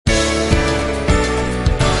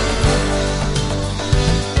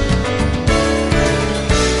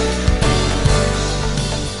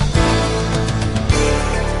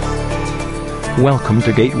Welcome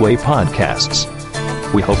to Gateway Podcasts.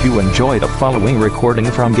 We hope you enjoy the following recording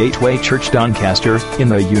from Gateway Church Doncaster in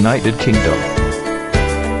the United Kingdom.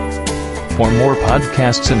 For more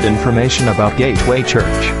podcasts and information about Gateway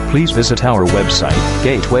Church, please visit our website,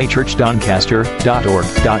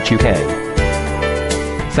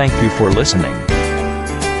 gatewaychurchdoncaster.org.uk. Thank you for listening.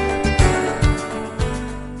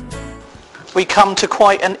 We come to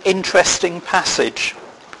quite an interesting passage,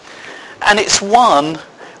 and it's one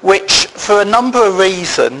which, for a number of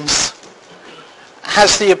reasons,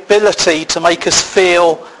 has the ability to make us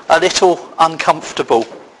feel a little uncomfortable.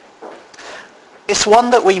 It's one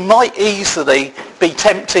that we might easily be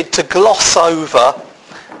tempted to gloss over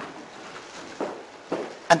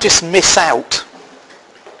and just miss out.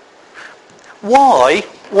 Why?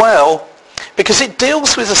 Well, because it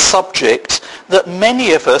deals with a subject that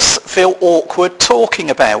many of us feel awkward talking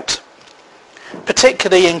about,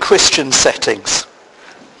 particularly in Christian settings.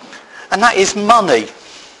 And that is money,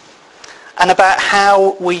 and about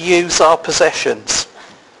how we use our possessions.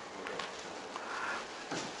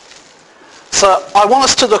 So I want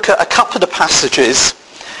us to look at a couple of passages.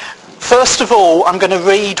 First of all, I'm going to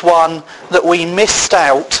read one that we missed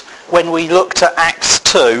out when we looked at Acts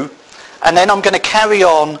 2, and then I'm going to carry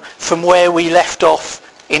on from where we left off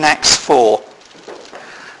in Acts 4.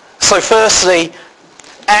 So firstly,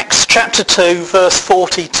 Acts chapter 2, verse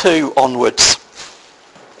 42 onwards.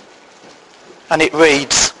 And it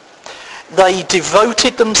reads, "They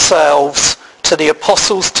devoted themselves to the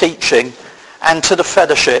apostles' teaching and to the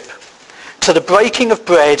fellowship, to the breaking of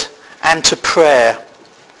bread and to prayer.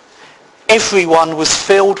 Everyone was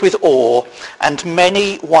filled with awe, and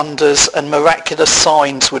many wonders and miraculous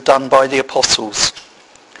signs were done by the apostles.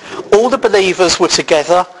 All the believers were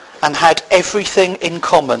together and had everything in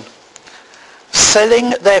common.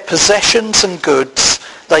 Selling their possessions and goods,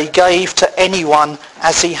 they gave to anyone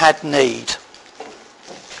as he had need.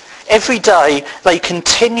 Every day they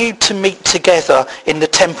continued to meet together in the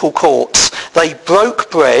temple courts. They broke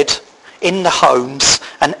bread in the homes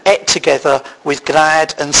and ate together with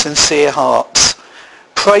glad and sincere hearts,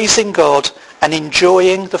 praising God and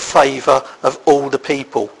enjoying the favour of all the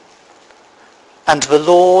people. And the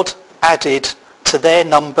Lord added to their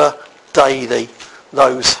number daily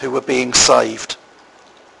those who were being saved."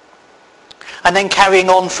 And then carrying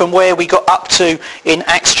on from where we got up to in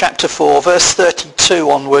Acts chapter 4, verse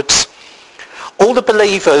 32 onwards. "All the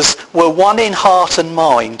believers were one in heart and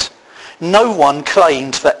mind. No one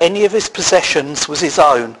claimed that any of his possessions was his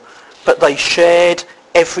own, but they shared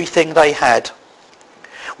everything they had.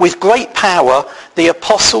 With great power, the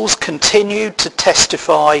apostles continued to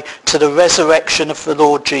testify to the resurrection of the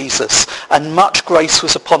Lord Jesus, and much grace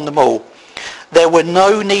was upon them all. There were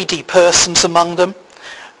no needy persons among them.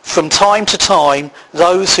 From time to time,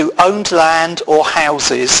 those who owned land or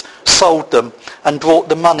houses sold them and brought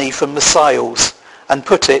the money from the sales and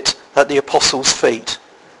put it at the apostles' feet.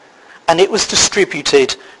 And it was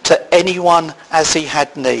distributed to anyone as he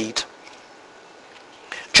had need.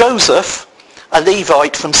 Joseph, a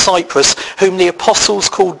Levite from Cyprus, whom the apostles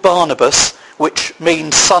called Barnabas, which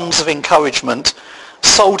means sons of encouragement,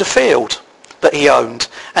 sold a field that he owned,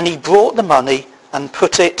 and he brought the money and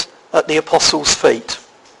put it at the apostles' feet."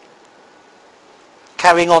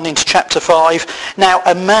 Carrying on into chapter 5, "Now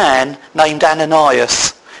a man named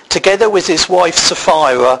Ananias, together with his wife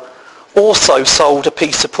Sapphira, also sold a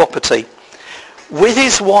piece of property. With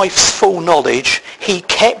his wife's full knowledge, he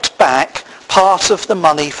kept back part of the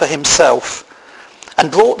money for himself and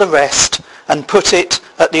brought the rest and put it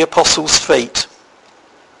at the apostles' feet.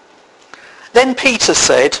 Then Peter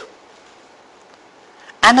said,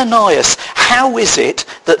 'Ananias, how is it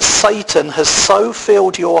that Satan has so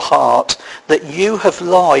filled your heart that you have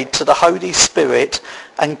lied to the Holy Spirit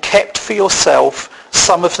and kept for yourself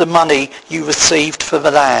some of the money you received for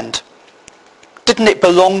the land? Didn't it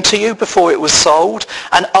belong to you before it was sold?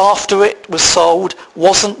 And after it was sold,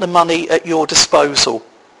 wasn't the money at your disposal?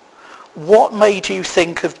 What made you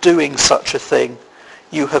think of doing such a thing?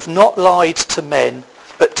 You have not lied to men,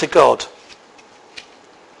 but to God.'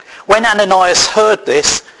 When Ananias heard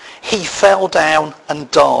this, he fell down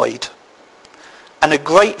and died. And a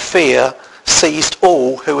great fear seized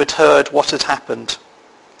all who had heard what had happened.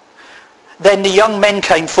 Then the young men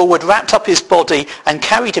came forward, wrapped up his body, and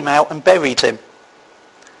carried him out and buried him.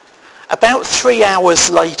 About 3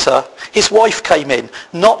 hours later, his wife came in,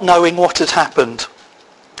 not knowing what had happened.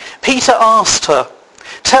 Peter asked her,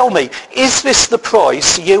 'Tell me, is this the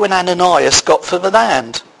price you and Ananias got for the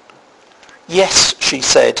land?' 'Yes,' she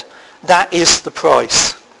said, 'that is the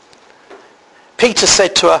price.' Peter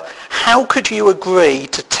said to her, 'How could you agree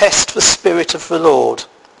to test the Spirit of the Lord?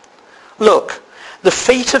 Look, The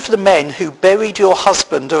feet of the men who buried your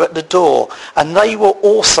husband are at the door, and they will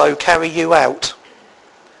also carry you out."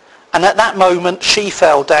 And at that moment she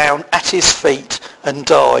fell down at his feet and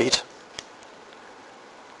died.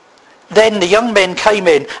 Then the young men came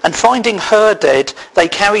in, and finding her dead, they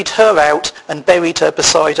carried her out and buried her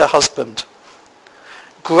beside her husband.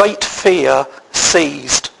 Great fear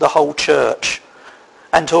seized the whole church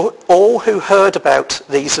and all who heard about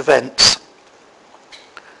these events.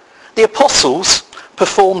 The apostles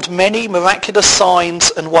performed many miraculous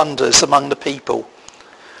signs and wonders among the people,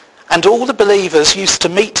 and all the believers used to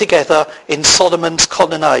meet together in Solomon's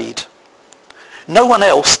colonnade. No one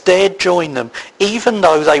else dared join them, even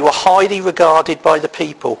though they were highly regarded by the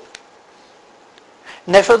people.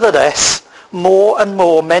 Nevertheless, more and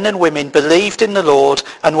more men and women believed in the Lord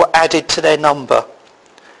and were added to their number.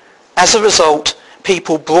 As a result,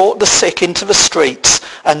 people brought the sick into the streets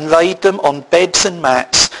and laid them on beds and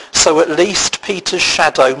mats, so at least Peter's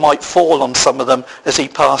shadow might fall on some of them as he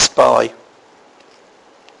passed by.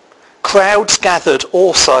 Crowds gathered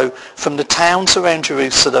also from the towns around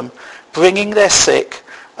Jerusalem, bringing their sick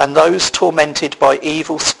and those tormented by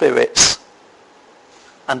evil spirits,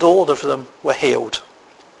 and all of them were healed.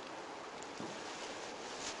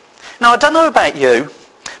 Now, I don't know about you,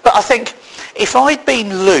 but I think if I'd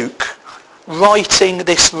been Luke writing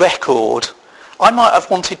this record, I might have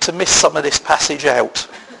wanted to miss some of this passage out.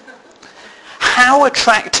 How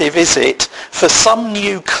attractive is it for some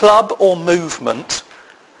new club or movement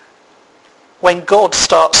when God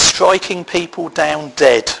starts striking people down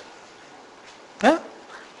dead? Yeah?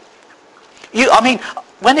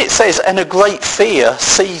 When it says, "and a great fear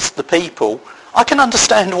seized the people," I can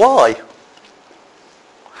understand why.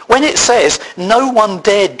 When it says, "no one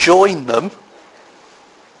dared join them,"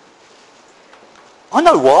 I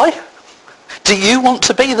know why. Do you want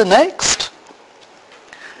to be the next?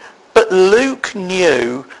 But Luke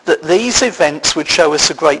knew that these events would show us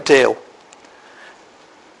a great deal.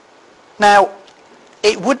 Now,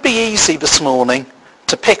 it would be easy this morning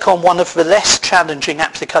to pick on one of the less challenging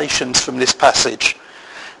applications from this passage.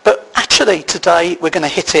 But actually today we're going to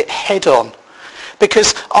hit it head on,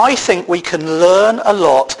 because I think we can learn a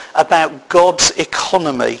lot about God's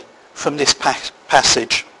economy from this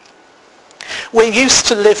passage. We're used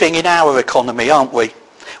to living in our economy, aren't we?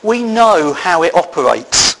 We know how it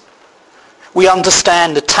operates. We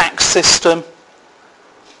understand the tax system.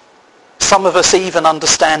 Some of us even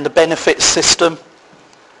understand the benefits system.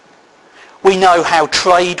 We know how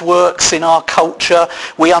trade works in our culture.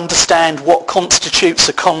 We understand what constitutes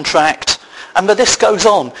a contract. And the list goes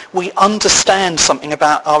on. We understand something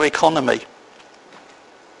about our economy.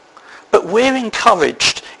 But we're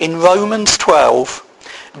encouraged in Romans 12,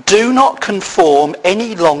 "Do not conform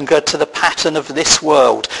any longer to the pattern of this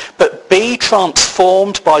world, but be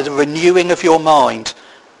transformed by the renewing of your mind.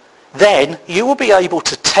 Then you will be able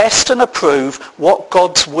to test and approve what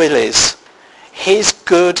God's will is, his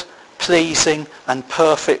good, pleasing and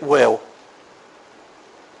perfect will."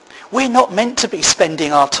 We're not meant to be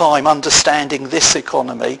spending our time understanding this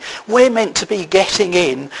economy. We're meant to be getting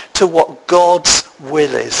in to what God's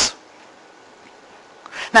will is.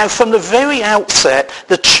 Now, from the very outset,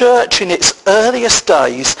 the church in its earliest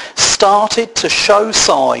days started to show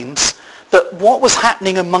signs that what was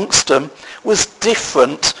happening amongst them was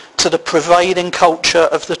different to the prevailing culture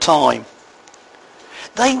of the time.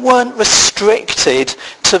 They weren't restricted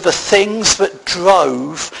to the things that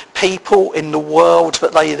drove people in the world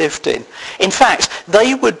that they lived in. In fact,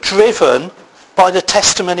 they were driven by the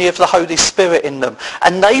testimony of the Holy Spirit in them,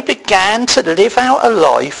 and they began to live out a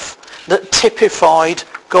life that typified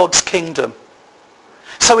God's kingdom.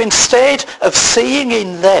 So instead of seeing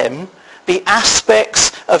in them the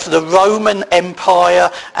aspects of the Roman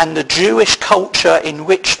Empire and the Jewish culture in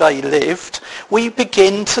which they lived, we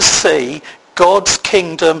begin to see God's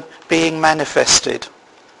kingdom being manifested.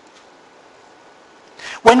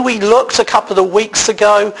 When we looked a couple of weeks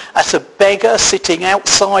ago at a beggar sitting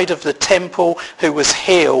outside of the temple who was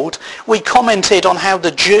healed, we commented on how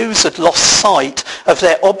the Jews had lost sight of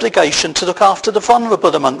their obligation to look after the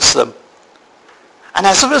vulnerable amongst them. And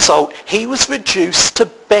as a result, he was reduced to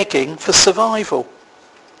begging for survival.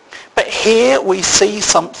 But here we see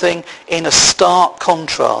something in a stark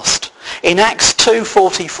contrast. In Acts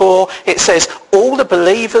 2:44, it says, all the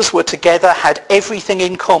believers were together, had everything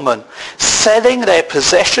in common. Selling their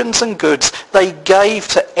possessions and goods, they gave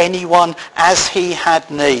to anyone as he had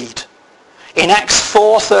need. In Acts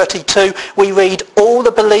 4:32, we read, all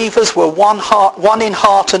the believers were one in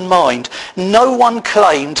heart and mind. No one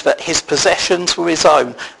claimed that his possessions were his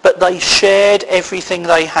own, but they shared everything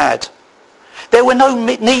they had. There were no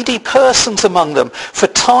needy persons among them. For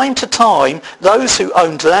time to time, those who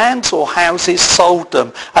owned lands or houses sold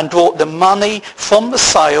them and brought the money from the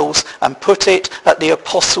sales and put it at the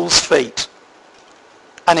apostles' feet.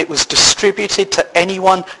 And it was distributed to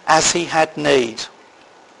anyone as he had need.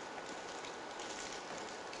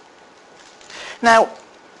 Now,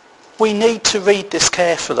 we need to read this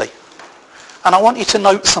carefully. And I want you to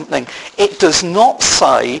note something. It does not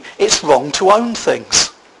say it's wrong to own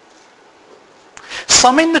things.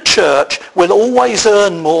 Some in the church will always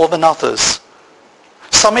earn more than others.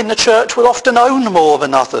 Some in the church will often own more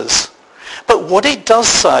than others. But what it does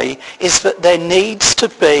say is that there needs to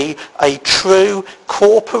be a true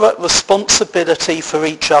corporate responsibility for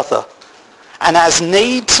each other. And as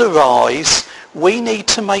needs arise, we need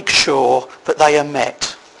to make sure that they are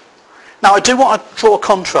met. Now, I do want to draw a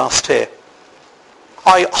contrast here.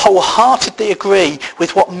 I wholeheartedly agree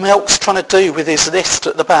with what Melk's trying to do with his list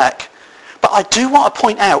at the back. But I do want to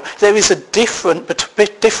point out there is a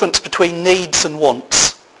difference between needs and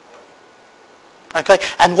wants. Okay?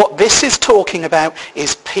 And what this is talking about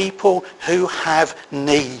is people who have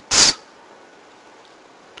needs.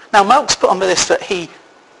 Now, Melk's put on the list that he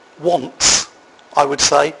wants, I would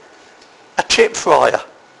say, a chip fryer.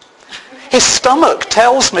 His stomach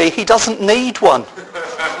tells me he doesn't need one.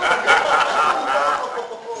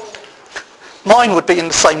 Mine would be in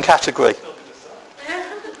the same category.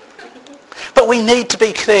 But we need to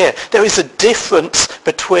be clear. There is a difference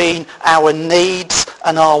between our needs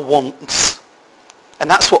and our wants. And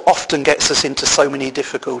that's what often gets us into so many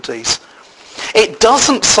difficulties. It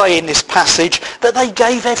doesn't say in this passage that they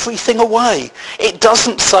gave everything away. It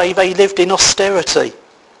doesn't say they lived in austerity.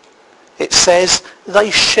 It says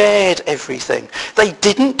they shared everything. They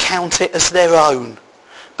didn't count it as their own,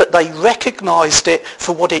 but they recognized it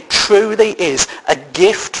for what it truly is, a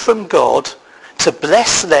gift from God to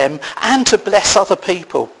bless them and to bless other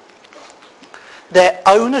people. Their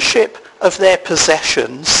ownership of their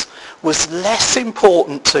possessions was less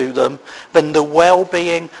important to them than the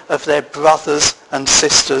well-being of their brothers and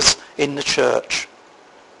sisters in the church.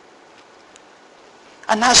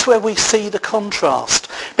 And that's where we see the contrast.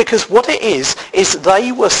 Because what it is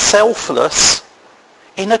they were selfless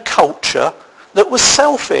in a culture that was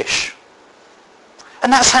selfish.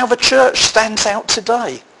 And that's how the church stands out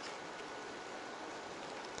today.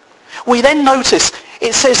 We then notice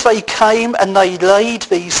it says they came and they laid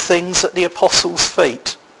these things at the apostles'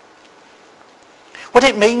 feet. What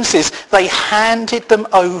it means is they handed them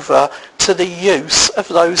over to the use of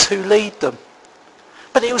those who lead them.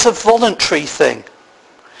 But it was a voluntary thing.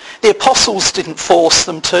 The apostles didn't force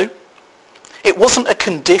them to. It wasn't a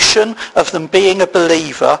condition of them being a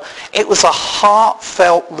believer. It was a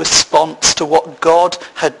heartfelt response to what God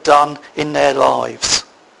had done in their lives.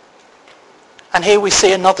 And here we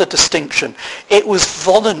see another distinction. It was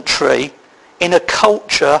voluntary in a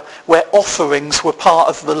culture where offerings were part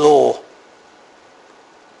of the law.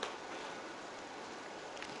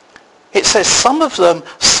 It says some of them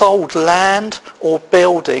sold land or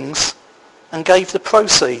buildings and gave the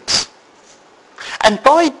proceeds. And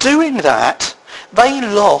by doing that, they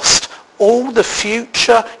lost all the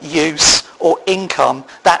future use or income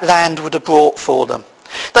that land would have brought for them.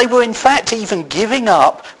 They were in fact even giving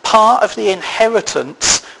up part of the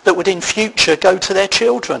inheritance that would in future go to their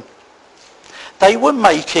children. They were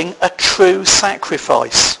making a true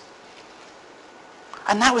sacrifice.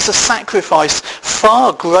 And that was a sacrifice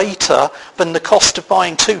far greater than the cost of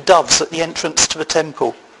buying 2 doves at the entrance to the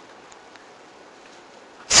temple.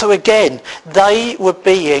 So again, they were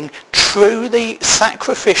being truly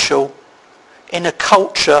sacrificial in a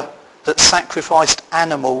culture that sacrificed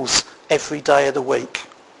animals every day of the week.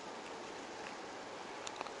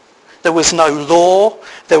 There was no law,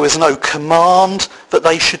 there was no command that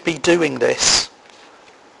they should be doing this.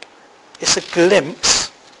 It's a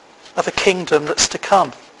glimpse of a kingdom that's to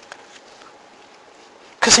come.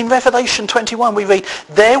 Because in Revelation 21 we read,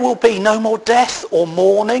 there will be no more death or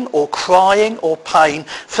mourning or crying or pain,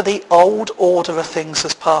 for the old order of things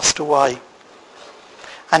has passed away.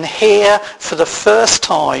 And here, for the first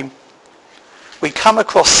time, we come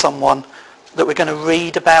across someone that we're going to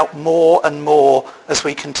read about more and more as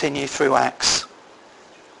we continue through Acts.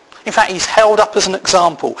 In fact, he's held up as an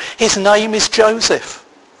example. His name is Joseph.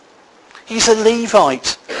 He's a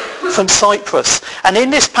Levite from Cyprus. And in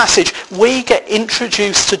this passage, we get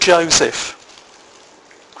introduced to Joseph.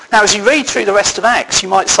 Now, as you read through the rest of Acts, you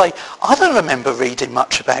might say, I don't remember reading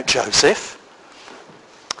much about Joseph.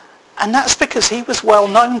 And that's because he was well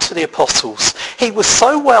known to the apostles. He was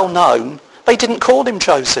so well known, they didn't call him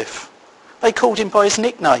Joseph. They called him by his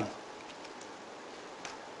nickname.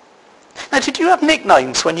 Now, did you have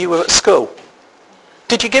nicknames when you were at school?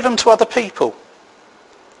 Did you give them to other people?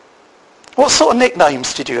 What sort of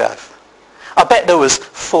nicknames did you have? I bet there was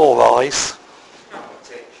Four Eyes.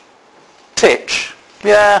 Titch.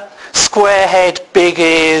 Yeah. Square head, big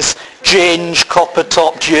ears, Ginge, Copper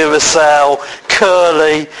Top, Duracell,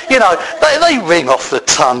 Curly. You know, they ring off the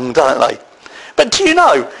tongue, don't they? But do you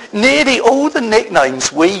know, nearly all the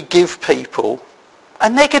nicknames we give people are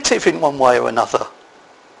negative in one way or another.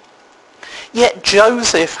 Yet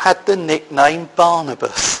Joseph had the nickname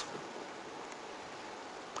Barnabas.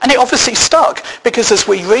 And it obviously stuck, because as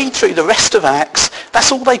we read through the rest of Acts,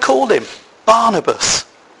 that's all they called him, Barnabas.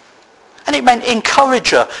 And it meant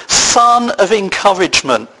encourager, son of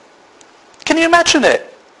encouragement. Can you imagine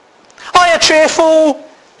it? Hiya, cheerful.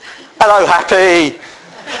 Hello, happy.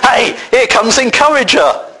 Hey, here comes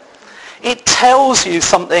encourager. It tells you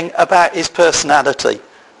something about his personality.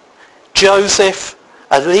 Joseph,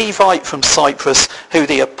 a Levite from Cyprus, who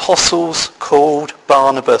the apostles called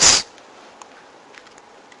Barnabas.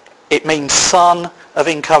 It means son of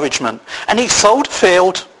encouragement. And he sold a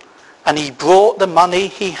field, and he brought the money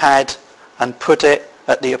he had and put it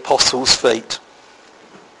at the apostles' feet.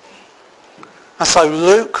 And so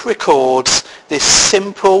Luke records this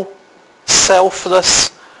simple, selfless,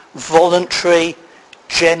 voluntary,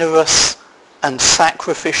 generous and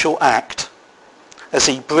sacrificial act as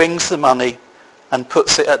he brings the money and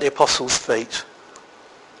puts it at the apostles' feet.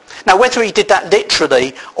 Now, whether he did that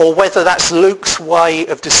literally or whether that's Luke's way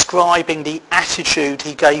of describing the attitude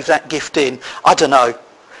he gave that gift in, I don't know.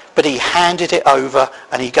 But he handed it over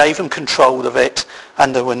and he gave them control of it,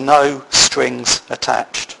 and there were no strings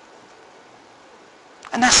attached.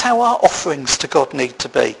 And that's how our offerings to God need to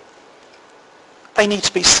be. They need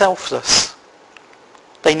to be selfless.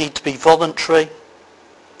 They need to be voluntary.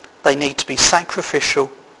 They need to be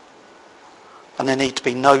sacrificial. And there need to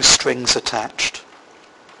be no strings attached.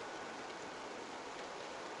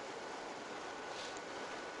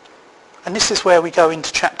 And this is where we go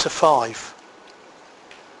into chapter 5.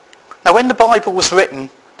 Now, when the Bible was written,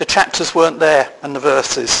 the chapters weren't there and the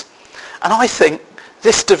verses. And I think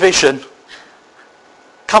this division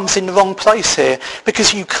comes in the wrong place here,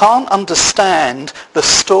 because you can't understand the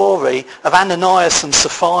story of Ananias and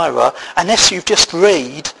Sapphira unless you've just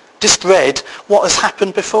read what has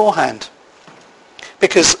happened beforehand.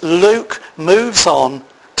 Because Luke moves on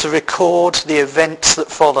to record the events that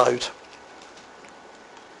followed.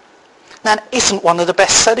 Now, it isn't one of the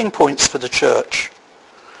best selling points for the church.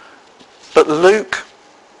 But Luke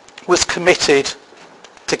was committed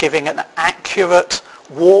to giving an accurate,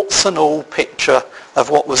 warts and all picture of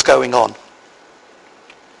what was going on.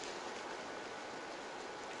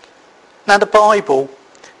 Now, the Bible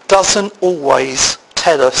doesn't always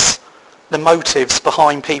tell us the motives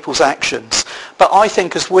behind people's actions. But I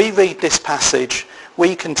think as we read this passage,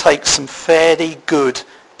 we can take some fairly good,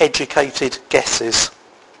 educated guesses.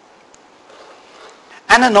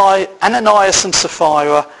 Ananias and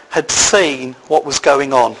Sapphira had seen what was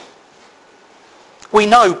going on. We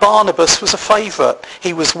know Barnabas was a favourite.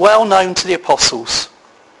 He was well known to the apostles.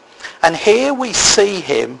 And here we see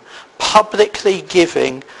him publicly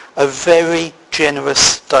giving a very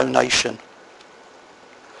generous donation.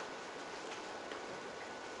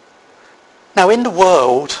 Now, in the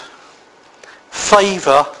world,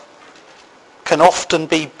 favour can often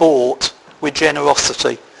be bought with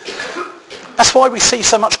generosity. That's why we see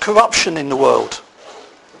so much corruption in the world.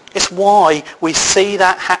 It's why we see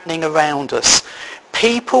that happening around us.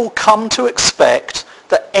 People come to expect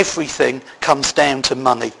that everything comes down to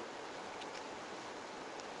money.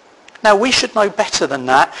 Now, we should know better than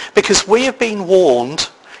that, because we have been warned.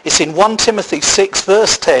 It's in 1 Timothy 6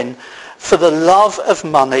 verse 10, for the love of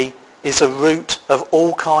money is a root of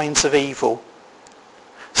all kinds of evil.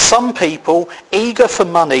 Some people, eager for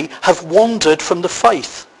money, have wandered from the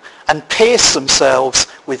faith and pierced themselves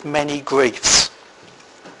with many griefs.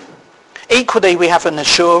 Equally, we have an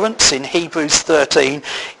assurance in Hebrews 13,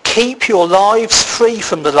 keep your lives free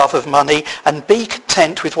from the love of money and be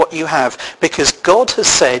content with what you have, because God has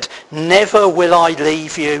said, never will I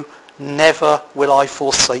leave you, never will I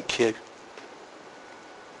forsake you.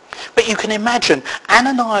 But you can imagine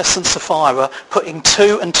Ananias and Sapphira putting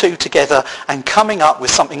 2 and 2 together and coming up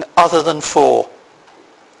with something other than 4.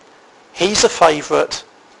 He's a favourite.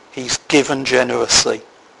 He's given generously.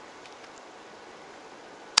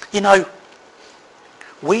 You know,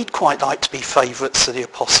 we'd quite like to be favourites of the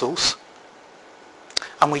apostles.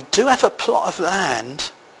 And we do have a plot of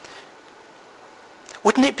land.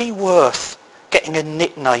 Wouldn't it be worth getting a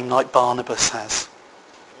nickname like Barnabas has?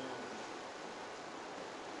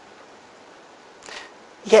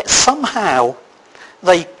 Yet somehow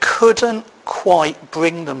they couldn't quite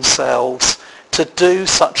bring themselves to to do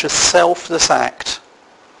such a selfless act.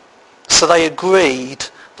 So they agreed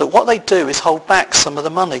that what they do is hold back some of the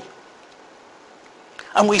money.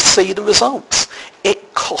 And we see the results.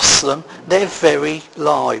 It cost them their very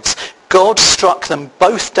lives. God struck them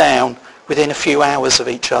both down within a few hours of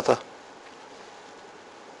each other.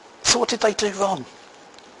 So what did they do wrong?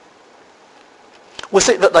 Was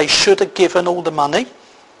it that they should have given all the money?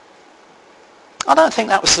 I don't think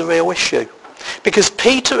that was the real issue. Because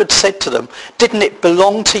Peter had said to them, didn't it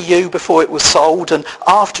belong to you before it was sold, and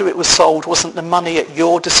after it was sold, wasn't the money at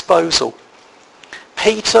your disposal?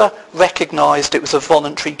 Peter recognised it was a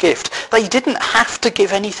voluntary gift. They didn't have to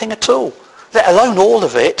give anything at all, let alone all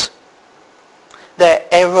of it. Their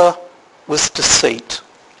error was deceit.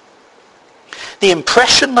 The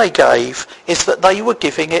impression they gave is that they were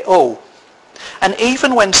giving it all. And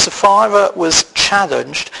even when Sapphira was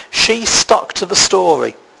challenged, she stuck to the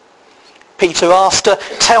story. Peter asked her,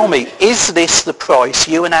 tell me, is this the price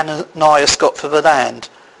you and Ananias got for the land?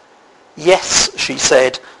 Yes, she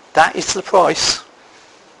said, that is the price.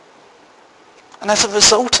 And as a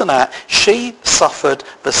result of that, she suffered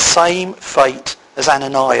the same fate as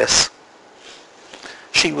Ananias.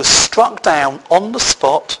 She was struck down on the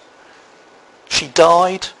spot, she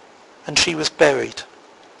died, and she was buried.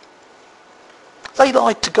 They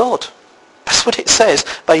lied to God. That's what it says.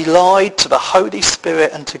 They lied to the Holy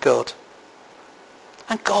Spirit and to God.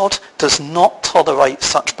 And God does not tolerate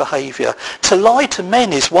such behaviour. To lie to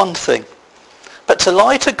men is one thing, but to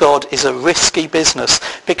lie to God is a risky business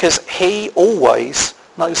because he always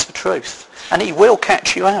knows the truth and he will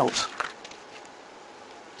catch you out.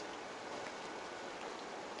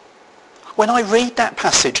 When I read that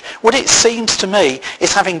passage, what it seems to me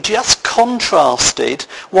is, having just contrasted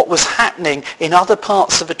what was happening in other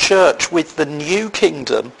parts of the church with the new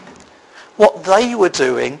kingdom, what they were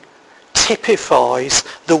doing typifies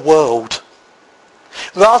the world.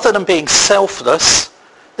 Rather than being selfless,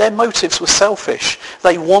 their motives were selfish.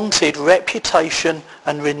 They wanted reputation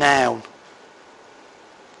and renown.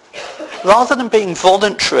 Rather than being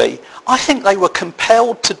voluntary, I think they were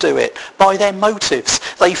compelled to do it by their motives.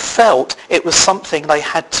 They felt it was something they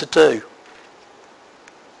had to do.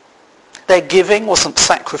 Their giving wasn't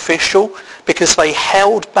sacrificial because they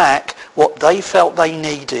held back what they felt they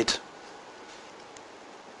needed.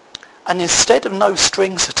 And instead of no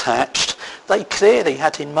strings attached, they clearly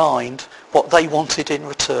had in mind what they wanted in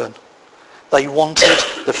return. They wanted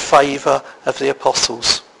the favour of the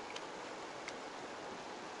apostles.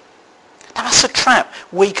 Now that's a trap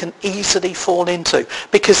we can easily fall into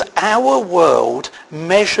because our world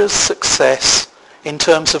measures success in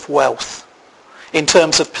terms of wealth, in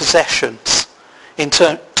terms of possessions, in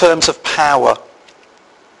terms of power.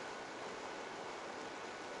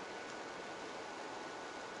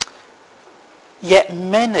 Yet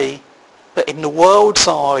many that in the world's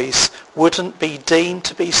eyes wouldn't be deemed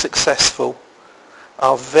to be successful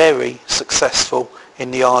are very successful in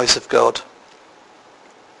the eyes of God.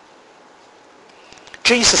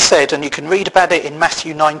 Jesus said, and you can read about it in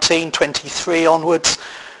Matthew 19:23 onwards,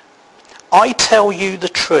 I tell you the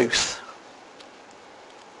truth.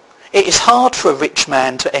 It is hard for a rich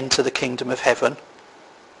man to enter the kingdom of heaven.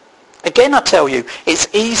 Again, I tell you,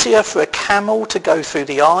 it's easier for a camel to go through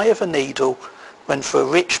the eye of a needle than for a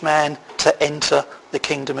rich man to enter the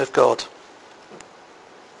kingdom of God.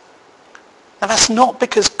 Now that's not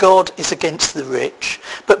because God is against the rich,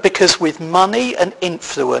 but because with money and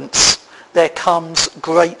influence there comes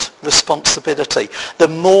great responsibility. The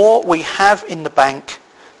more we have in the bank,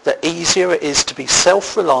 the easier it is to be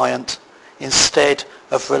self-reliant instead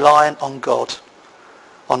of reliant on God,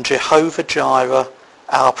 on Jehovah Jireh,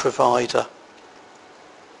 our provider.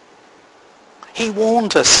 He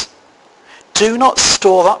warned us, do not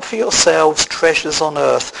store up for yourselves treasures on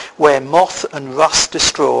earth where moth and rust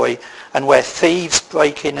destroy and where thieves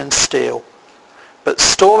break in and steal. But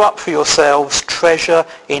store up for yourselves treasure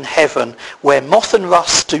in heaven where moth and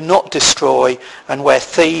rust do not destroy and where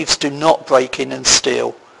thieves do not break in and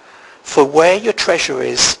steal. For where your treasure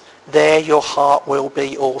is, there your heart will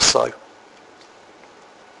be also.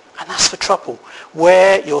 And that's the trouble.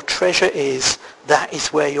 Where your treasure is, that is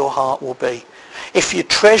where your heart will be. If your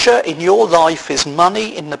treasure in your life is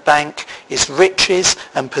money in the bank, is riches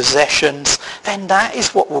and possessions, then that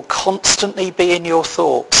is what will constantly be in your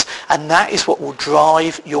thoughts, and that is what will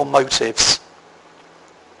drive your motives.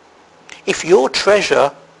 If your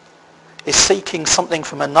treasure is seeking something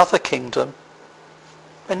from another kingdom,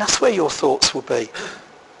 then that's where your thoughts will be.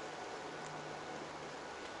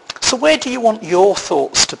 So where do you want your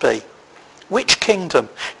thoughts to be? Which kingdom?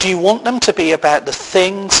 Do you want them to be about the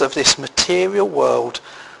things of this material world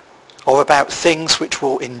or about things which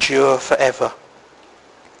will endure forever?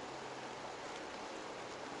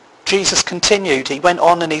 Jesus continued. He went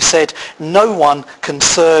on and he said, no one can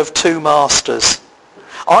serve two masters.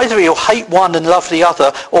 Either he'll hate one and love the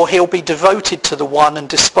other, or he'll be devoted to the one and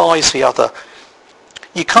despise the other.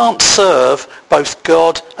 You can't serve both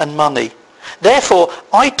God and money. Therefore,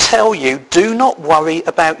 I tell you, do not worry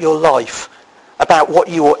about your life, about what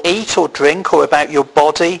you will eat or drink, or about your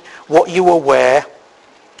body, what you will wear.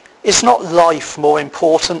 Is not life more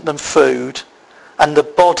important than food, and the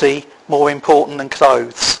body more important than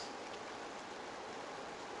clothes?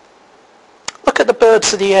 Look at the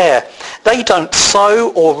birds of the air. They don't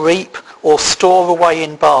sow or reap or store away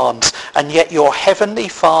in barns, and yet your heavenly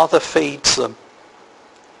Father feeds them.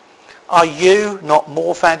 Are you not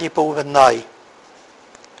more valuable than they?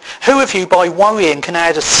 Who of you by worrying can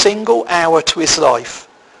add a single hour to his life?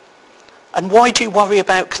 And why do you worry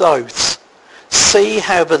about clothes? See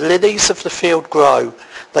how the lilies of the field grow.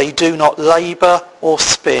 They do not labour or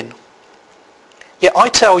spin. Yet I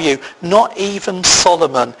tell you, not even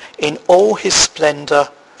Solomon in all his splendour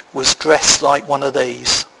was dressed like one of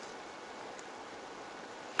these.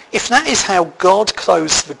 If that is how God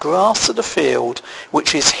clothes the grass of the field,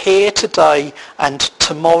 which is here today and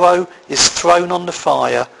tomorrow is thrown on the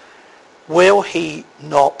fire, will he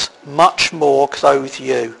not much more clothe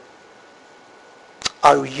you,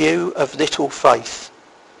 O you of little faith?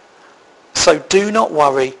 So do not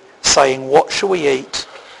worry, saying, what shall we eat?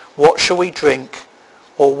 What shall we drink?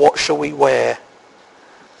 Or what shall we wear?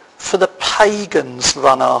 For the pagans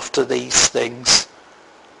run after these things,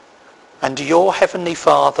 and your heavenly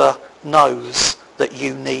Father knows that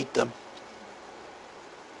you need them.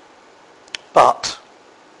 But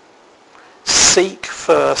seek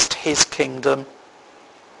first his kingdom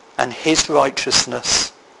and his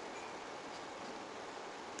righteousness,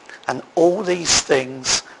 and all these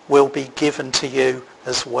things will be given to you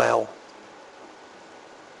as well.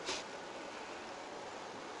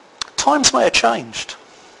 Times may have changed,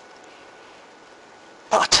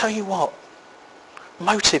 but I tell you what,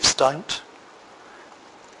 motives don't.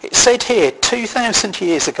 It said here 2,000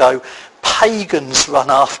 years ago, pagans run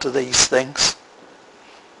after these things.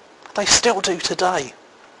 They still do today.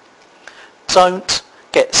 Don't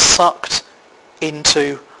get sucked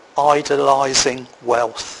into idolising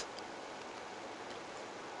wealth.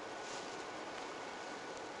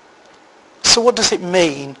 So what does it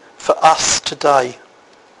mean for us today?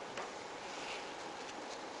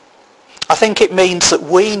 I think it means that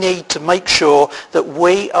we need to make sure that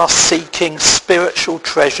we are seeking spiritual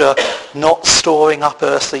treasure, not storing up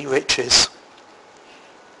earthly riches.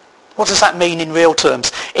 What does that mean in real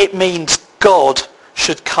terms? It means God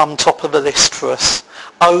should come top of the list for us,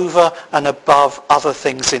 over and above other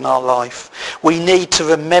things in our life. We need to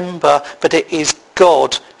remember that it is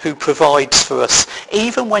God who provides for us,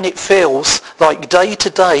 even when it feels like day to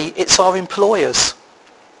day it's our employers.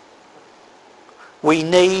 We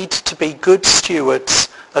need to be good stewards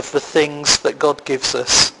of the things that God gives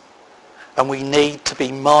us, and we need to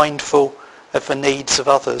be mindful of the needs of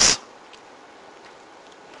others.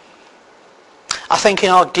 I think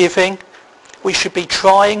in our giving, we should be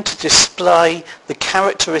trying to display the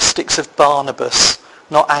characteristics of Barnabas,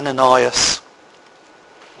 not Ananias.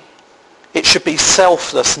 It should be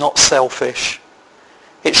selfless, not selfish.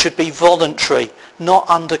 It should be voluntary, not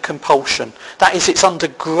under compulsion. That is, it's under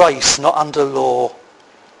grace, not under law.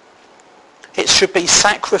 It should be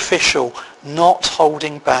sacrificial, not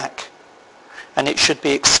holding back. And it should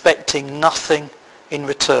be expecting nothing in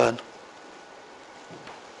return.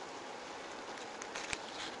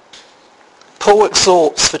 Paul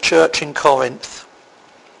exhorts the church in Corinth.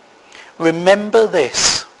 Remember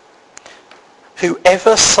this,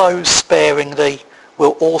 whoever sows sparingly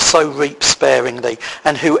will also reap sparingly,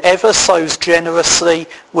 and whoever sows generously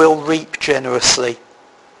will reap generously.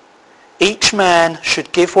 Each man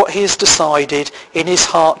should give what he has decided in his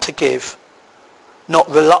heart to give, not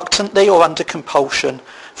reluctantly or under compulsion,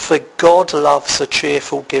 for God loves a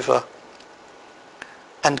cheerful giver.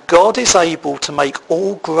 And God is able to make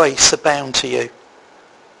all grace abound to you,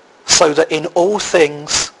 so that in all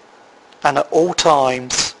things and at all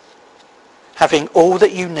times, having all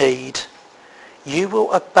that you need, you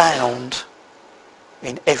will abound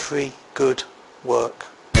in every good work.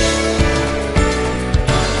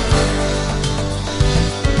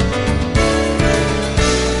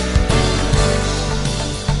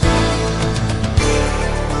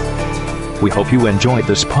 We hope you enjoyed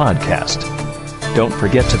this podcast. Don't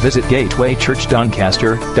forget to visit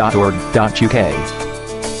gatewaychurchdoncaster.org.uk